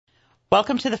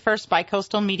Welcome to the first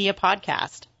Bicoastal Media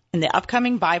podcast. In the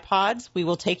upcoming BiPods, we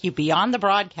will take you beyond the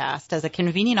broadcast as a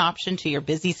convenient option to your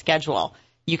busy schedule.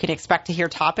 You can expect to hear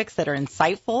topics that are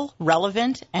insightful,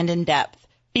 relevant, and in-depth,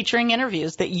 featuring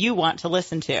interviews that you want to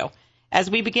listen to.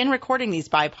 As we begin recording these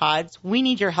BiPods, we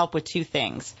need your help with two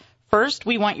things. First,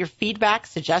 we want your feedback,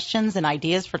 suggestions, and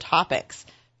ideas for topics.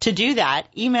 To do that,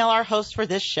 email our host for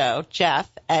this show,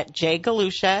 Jeff, at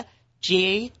jgalusha,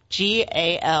 Galusha,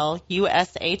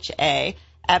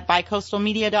 at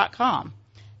bicoastalmedia.com.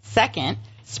 Second,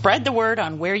 spread the word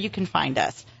on where you can find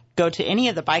us. Go to any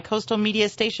of the Bicoastal Media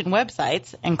Station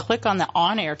websites and click on the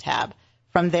On Air tab.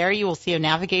 From there, you will see a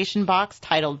navigation box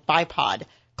titled BiPod.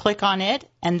 Click on it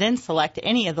and then select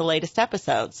any of the latest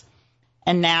episodes.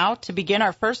 And now, to begin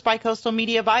our first Bicoastal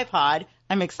Media BiPod,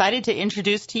 I'm excited to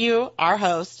introduce to you our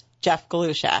host, Jeff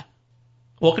Galusha.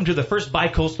 Welcome to the first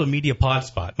Bicoastal Media Pod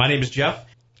Spot. My name is Jeff.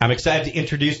 I'm excited to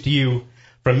introduce to you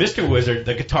from Mr. Wizard,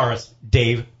 the guitarist,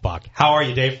 Dave Bock. How are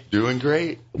you, Dave? Doing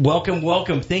great. Welcome,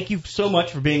 welcome. Thank you so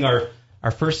much for being our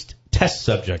first test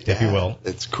subject, if you will.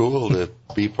 It's cool to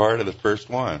be part of the first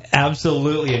one.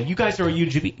 Absolutely. And you guys are a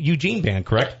Eugene band,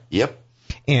 correct? Yep.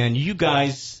 And you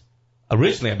guys,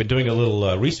 originally, I've been doing a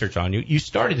little research on you. You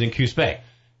started in Coos Bay.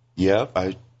 Yep.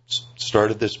 I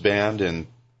started this band in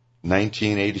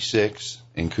 1986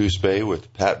 in Coos Bay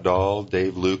with Pat Dahl,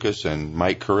 Dave Lucas, and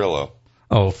Mike Carrillo.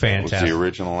 Oh, fantastic. That was the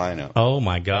original lineup. Oh,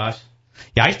 my gosh.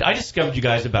 Yeah, I discovered you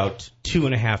guys about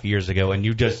 2.5 years ago, and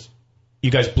you guys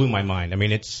blew my mind. I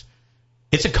mean, it's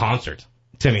a concert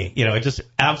to me. You know, it just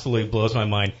absolutely blows my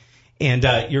mind. And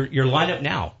your lineup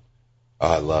now.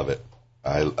 I love it.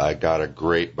 I got a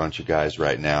great bunch of guys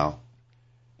right now.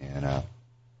 And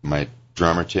my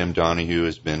drummer, Tim Donahue,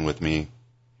 has been with me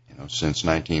since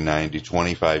 1990,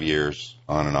 25 years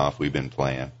on and off we've been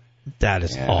playing. That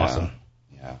is awesome.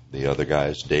 Yeah, the other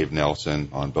guys, Dave Nelson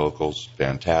on vocals,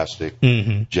 fantastic.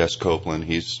 Mm-hmm. Jess Copeland,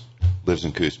 lives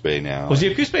in Coos Bay now. Was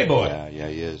he a Coos Bay boy? Yeah,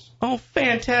 he is. Oh,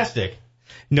 fantastic.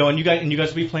 No, and you guys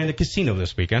will be playing the casino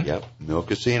this weekend. Yep, Mill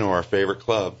Casino, our favorite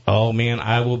club. Oh man,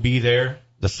 I will be there.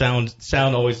 The sound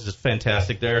always is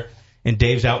fantastic there, and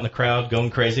Dave's out in the crowd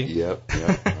going crazy. Yep.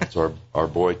 That's our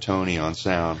boy Tony on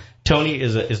sound. Tony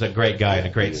is a great guy and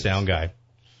a great sound guy.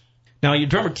 Now, your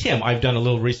drummer, Tim, I've done a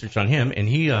little research on him, and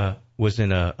he was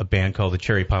in a band called the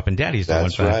Cherry Poppin' Daddies.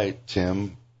 That's right.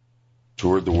 Tim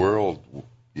toured the world,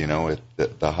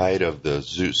 at the height of the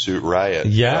Zoot Suit Riot.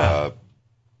 Yeah.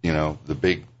 The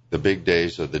big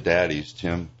days of the Daddies.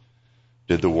 Tim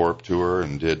did the Warped Tour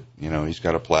and he's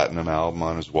got a platinum album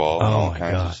on his wall and all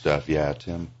kinds of stuff. Yeah,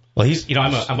 Tim. Well,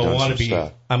 I'm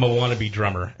a wannabe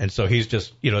drummer, and so he's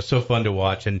just, so fun to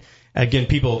watch. And again,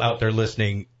 people out there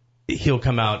listening, he'll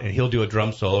come out and he'll do a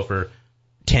drum solo for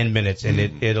 10 minutes,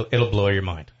 and it'll blow your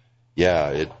mind.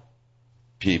 Yeah,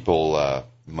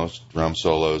 most drum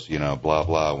solos, blah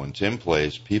blah. When Tim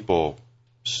plays, people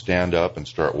stand up and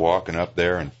start walking up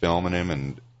there and filming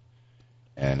him,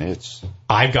 and it's.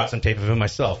 I've got some tape of him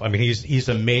myself. I mean, he's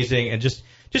amazing, and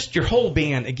just your whole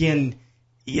band again.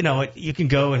 You can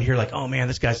go and hear like, oh man,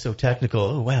 this guy's so technical.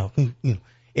 Oh wow,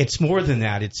 it's more than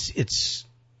that. It's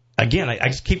again, I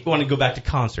just keep wanting to go back to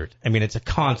concert. I mean, it's a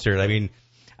concert. I mean,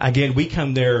 again, we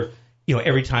come there,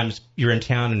 every time you're in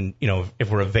town, and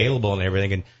if we're available and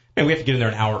everything, and man, we have to get in there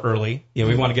an hour early.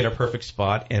 We want to get our perfect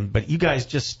spot, but you guys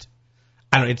just,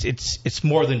 I don't know, it's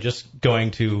more than just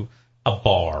going to a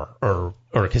bar or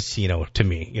a casino to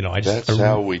me. That's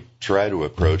how we try to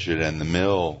approach it, and the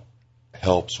Mill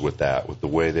helps with that, with the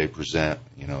way they present,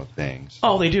 things.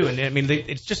 Oh, they do, and I mean,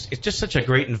 it's just such a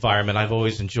great environment. I've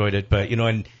always enjoyed it, but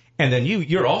and then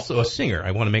you're also a singer.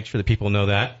 I want to make sure that people know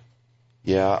that.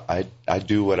 Yeah, I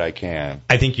do what I can.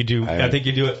 I think you do. I think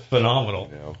you do it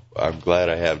phenomenal. I'm glad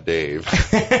I have Dave.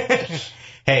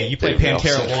 Hey, you play Dave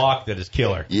Pantera Nelson. Walk, that is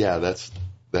killer. Yeah,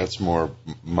 that's more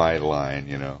my line,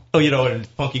 Oh, and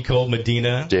Funky Cold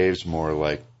Medina. Dave's more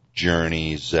like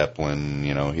Journey, Zeppelin,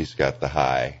 he's got the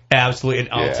high. Absolutely, and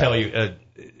I'll tell you,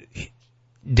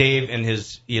 Dave and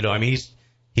his, he's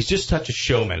just such a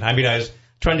showman. I mean, I was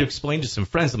trying to explain to some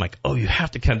friends, I'm like, oh, you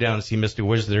have to come down and see Mr.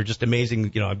 Wizard. They're just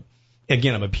amazing.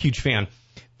 Again, I'm a huge fan,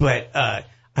 but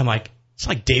I'm like, it's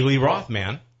like David Lee Roth,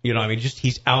 man.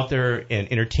 He's out there and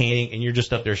entertaining, and you're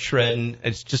just up there shredding.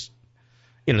 It's just.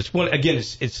 It's one again.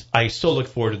 It's. I so look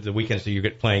forward to the weekends that you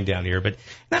get playing down here. But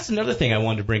that's another thing I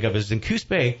wanted to bring up is in Coos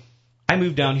Bay, I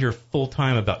moved down here full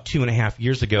time about 2.5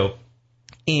 years ago,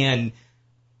 and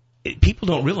people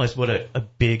don't realize what a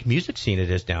big music scene it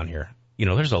is down here.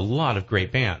 There's a lot of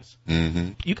great bands.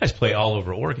 Mm-hmm. You guys play all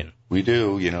over Oregon. We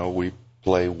do. We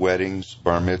play weddings,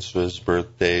 bar mitzvahs,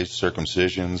 birthdays,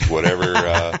 circumcisions, whatever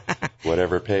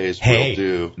Whatever pays Hey, will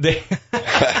do.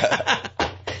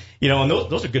 You know, and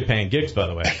those are good paying gigs, by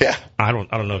the way. Yeah. I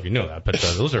don't know if you know that, but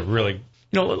those are really.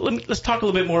 You know, let's talk a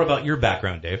little bit more about your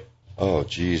background, Dave. Oh,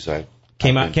 geez, I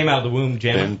came out of the womb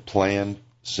jamming. Been playing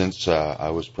since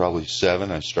I was probably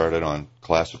 7. I started on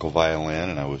classical violin,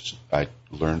 and I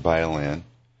learned violin.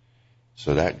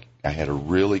 So that I had a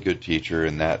really good teacher,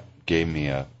 and that gave me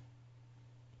a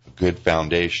good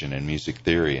foundation in music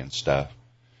theory and stuff.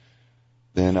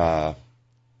 Then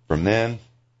from then,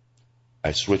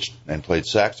 I switched and played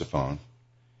saxophone,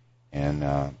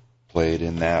 and played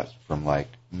in that from like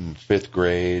 5th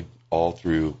grade all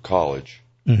through college,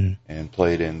 and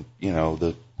played in, you know,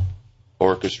 the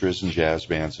orchestras and jazz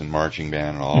bands and marching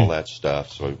band and all that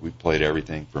stuff. So we played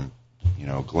everything from, you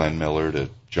know, Glenn Miller to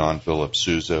John Philip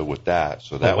Sousa with that.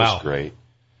 So that was great.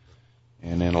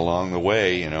 And then along the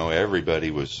way, you know, everybody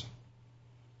was,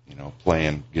 you know,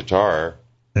 playing guitar.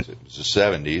 It was the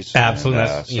 70s. Absolutely.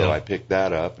 And, so I picked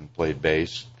that up and played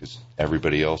bass because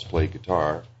everybody else played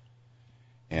guitar.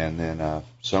 And then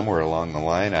somewhere along the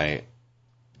line, I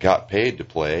got paid to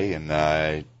play, and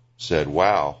I said,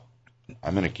 wow,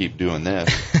 I'm going to keep doing this.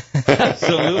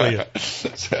 Absolutely.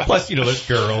 Plus, you know, there's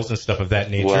girls and stuff of that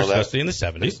nature, especially in the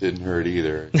 70s. It didn't hurt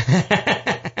either.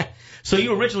 So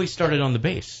you originally started on the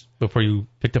bass before you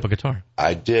picked up a guitar?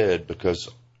 I did because,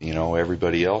 you know,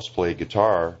 everybody else played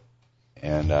guitar.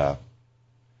 And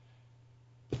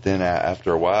but then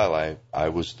after a while, I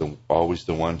was always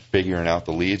the one figuring out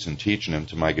the leads and teaching them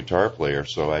to my guitar player.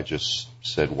 So I just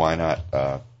said, why not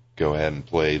go ahead and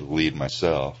play the lead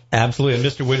myself? Absolutely. And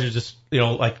Mr. Widger just, you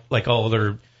know, like all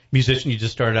other musicians, you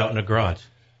just started out in a garage.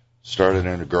 Started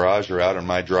in a garage or out in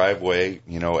my driveway.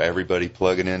 You know, everybody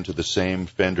plugging into the same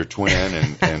Fender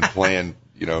Twin and playing.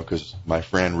 You know, because my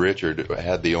friend Richard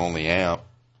had the only amp.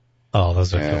 Oh,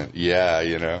 those are cool. Yeah,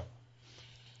 you know.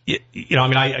 You know, I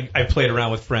mean, I played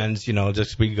around with friends, you know,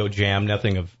 just we could go jam,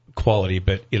 nothing of quality,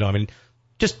 but, you know, I mean,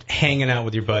 just hanging out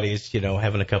with your buddies, you know,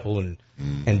 having a couple and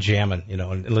jamming, you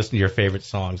know, and listening to your favorite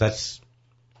songs.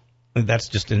 That's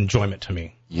just an enjoyment to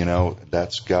me. You know,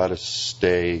 that's got to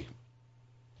stay,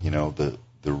 you know,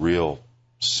 the real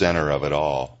center of it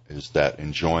all is that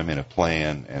enjoyment of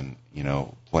playing and, you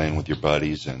know, playing with your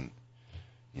buddies, and,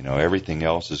 you know, everything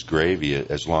else is gravy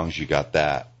as long as you got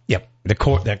that. Yep, the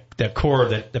core,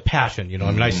 the passion. You know,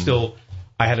 I mean,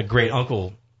 I had a great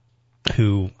uncle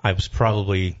who I was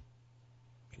probably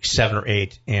 7 or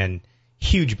 8, and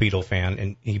huge Beatle fan,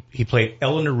 and he played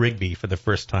Eleanor Rigby for the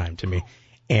first time to me,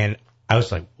 and I was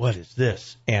like, what is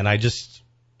this? And I just,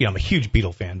 you know, I'm a huge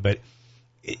Beatle fan, but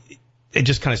it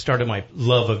just kind of started my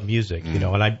love of music, you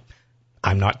know, and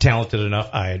I'm not talented enough,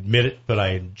 I admit it, but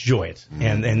I enjoy it,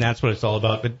 and that's what it's all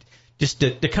about. But just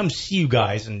to come see you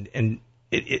guys, and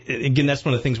again, that's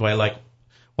one of the things why I like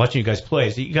watching you guys play,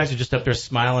 is that you guys are just up there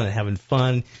smiling and having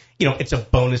fun. You know, it's a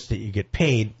bonus that you get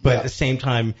paid, but at the same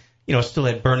time, you know, still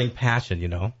that burning passion, you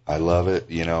know. I love it,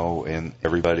 you know, and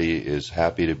everybody is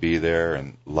happy to be there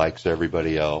and likes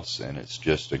everybody else, and it's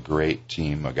just a great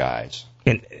team of guys.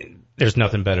 And there's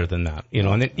nothing better than that, you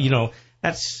know, and you know,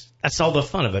 that's all the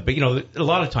fun of it. But, you know, a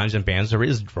lot of times in bands there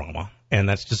is drama, and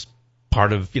that's just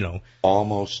part of, you know.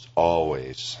 Almost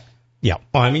always. Yeah.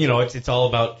 Well, I mean, you know, it's all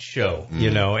about show,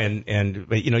 you know,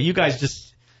 but, you know, you guys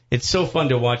just, it's so fun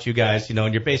to watch you guys, you know,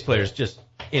 and your bass player is just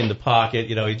in the pocket,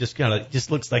 you know, he just kind of just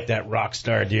looks like that rock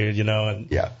star dude, you know, and,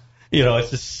 you know,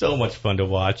 it's just so much fun to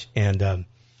watch. And,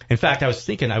 in fact, I was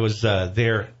thinking I was,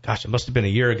 there, gosh, it must have been a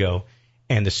year ago,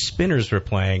 and the Spinners were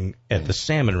playing at the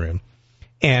Salmon Room,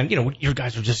 and, you know, your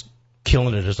guys were just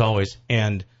killing it as always,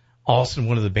 and all of a sudden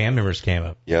one of the band members came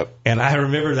up. Yep. And I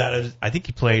remember that, I think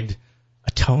he played a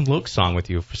Tone Loc song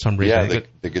with you for some reason. Yeah,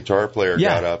 the guitar player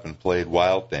got up and played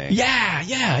Wild Thing.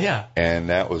 Yeah. And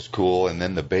that was cool. And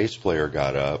then the bass player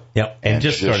got up. Yep. And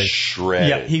just started shredded.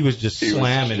 Yeah, he was just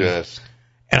slamming.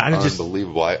 And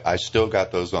unbelievable. I still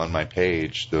got those on my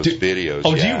page, those videos.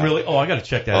 Oh, do you really? Oh, I got to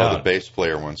check that out. Oh, the bass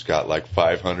player one's got like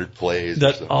 500 plays.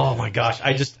 Oh my gosh!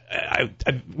 I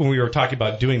when we were talking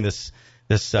about doing this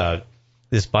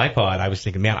BiPod, I was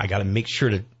thinking, man, I got to make sure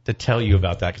to tell you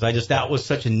about that, because that was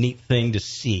such a neat thing to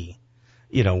see.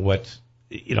 You know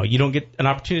you don't get an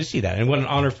opportunity to see that, and what an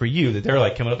honor for you that they're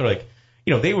like coming up. They're like,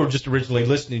 you know, they were just originally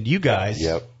listening to you guys.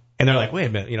 Yep. And they're like, wait a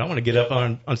minute, you know, I want to get up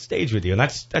on stage with you, and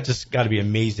that just got to be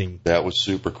amazing. That was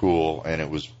super cool, and it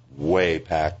was way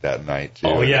packed that night too.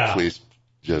 Oh yeah. The police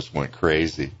just went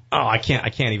crazy. Oh, I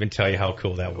can't even tell you how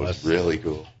cool that was. It was really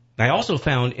cool. I also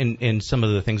found in some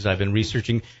of the things I've been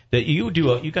researching that you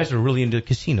guys are really into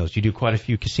casinos. You do quite a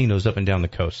few casinos up and down the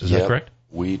coast. Is that correct?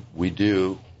 We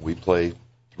do. We play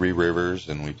Three Rivers,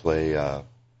 and we play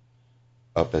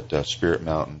up at Spirit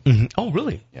Mountain. Mm-hmm. Oh,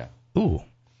 really? Yeah. Ooh.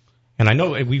 And I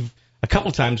know a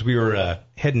couple times we were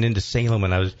heading into Salem,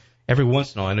 and every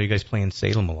once in a while, I know you guys play in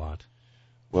Salem a lot.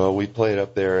 Well, we played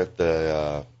up there at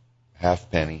the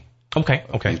Halfpenny. Okay.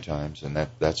 A few times, and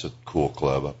that's a cool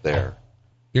club up there.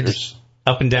 You're just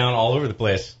up and down all over the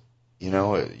place.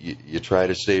 You try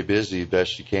to stay busy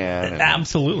best you can. And,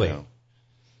 absolutely. And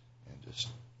just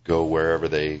go wherever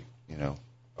they,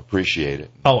 appreciate it.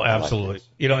 Oh, absolutely.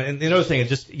 And the other thing is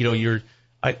just, your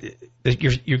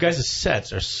guys'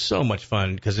 sets are so much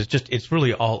fun because it's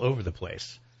really all over the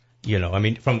place.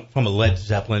 From a Led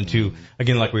Zeppelin to,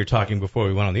 again, like we were talking before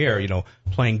we went on the air,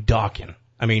 playing Dawkins.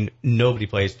 Nobody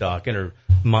plays Dawkins or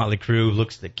Motley Crue,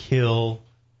 Looks to Kill.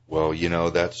 Well,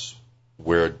 that's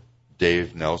where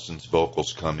Dave Nelson's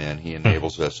vocals come in. He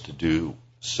enables us to do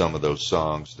some of those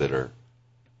songs that are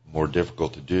more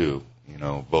difficult to do,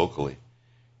 vocally.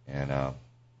 And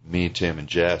me, Tim, and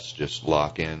Jess just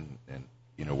lock in, and,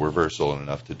 we're versatile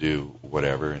enough to do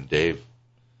whatever, and Dave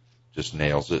just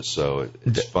nails it, so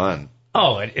it's fun.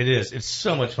 Oh, it is. It's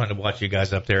so much fun to watch you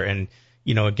guys up there. And,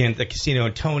 again, the casino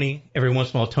and Tony, every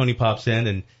once in a while Tony pops in,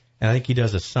 and I think he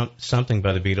does something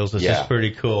by the Beatles. It's just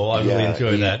pretty cool. I really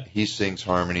enjoy that. He sings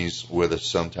harmonies with us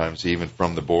sometimes, even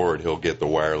from the board. He'll get the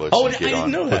wireless and I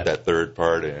didn't know put that third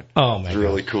part in. Oh, my God. It's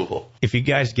really cool. If you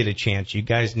guys get a chance, you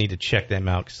guys need to check them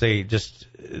out because they just,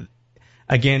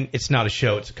 again, it's not a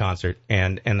show, it's a concert.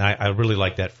 And I really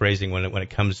like that phrasing when it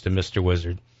comes to Mr.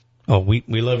 Wizard. Oh, we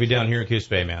love you down here in Coos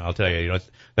Bay, man. I'll tell you,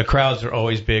 the crowds are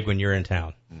always big when you're in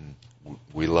town.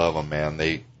 We love them, man.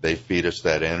 They feed us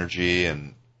that energy,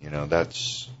 and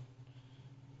that's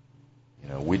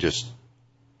we just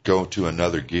go to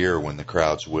another gear when the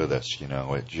crowd's with us.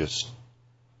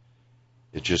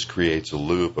 It just creates a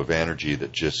loop of energy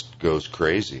that just goes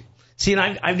crazy. See, and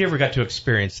I've never got to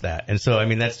experience that, and so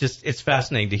that's just it's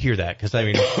fascinating to hear that because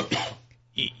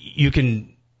you can.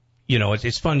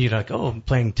 It's fun. You're like, oh, I'm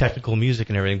playing technical music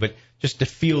and everything, but just to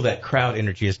feel that crowd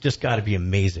energy has just got to be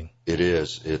amazing. It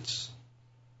is. It's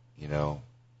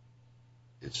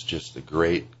just a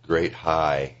great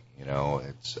high.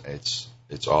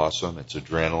 It's awesome. It's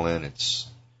adrenaline. It's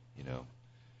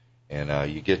and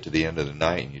you get to the end of the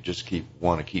night and you just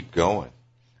want to keep going.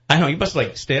 I know you must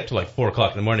stay up till 4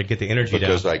 o'clock in the morning to get the energy down.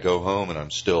 Because I go home and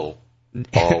I'm still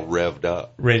all revved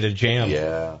up, ready to jam.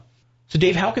 Yeah. So,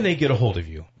 Dave, how can they get a hold of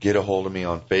you? Get a hold of me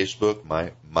on Facebook,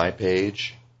 my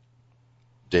page,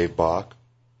 Dave Bock,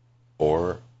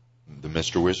 or the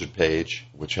Mr. Wizard page,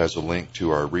 which has a link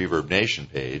to our Reverb Nation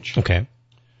page. Okay.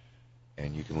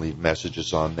 And you can leave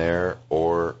messages on there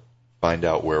or find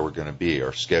out where we're going to be.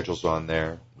 Our schedule's on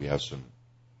there. We have some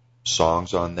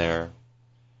songs on there.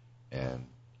 And,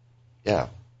 yeah,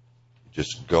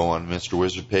 just go on Mr.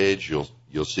 Wizard page. You'll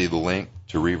see the link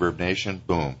to Reverb Nation.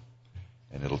 Boom.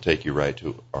 And it'll take you right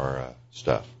to our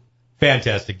stuff.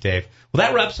 Fantastic, Dave. Well,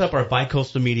 that wraps up our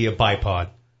Bicoastal Media BiPod.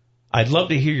 I'd love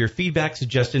to hear your feedback,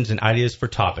 suggestions, and ideas for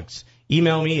topics.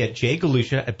 Email me at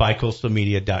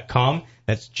jgalusha@bicoastalmedia.com.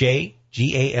 That's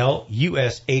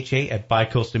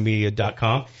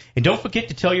jgalusha@bicoastalmedia.com. And don't forget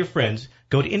to tell your friends.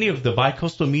 Go to any of the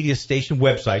Bicoastal Media station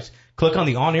websites, click on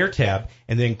the On-Air tab,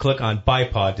 and then click on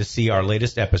BiPod to see our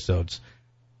latest episodes.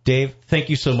 Dave, thank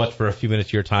you so much for a few minutes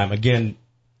of your time. Again,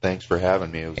 thanks for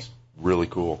having me. It was really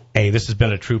cool. Hey, this has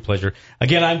been a true pleasure.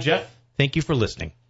 Again, I'm Jeff. Thank you for listening.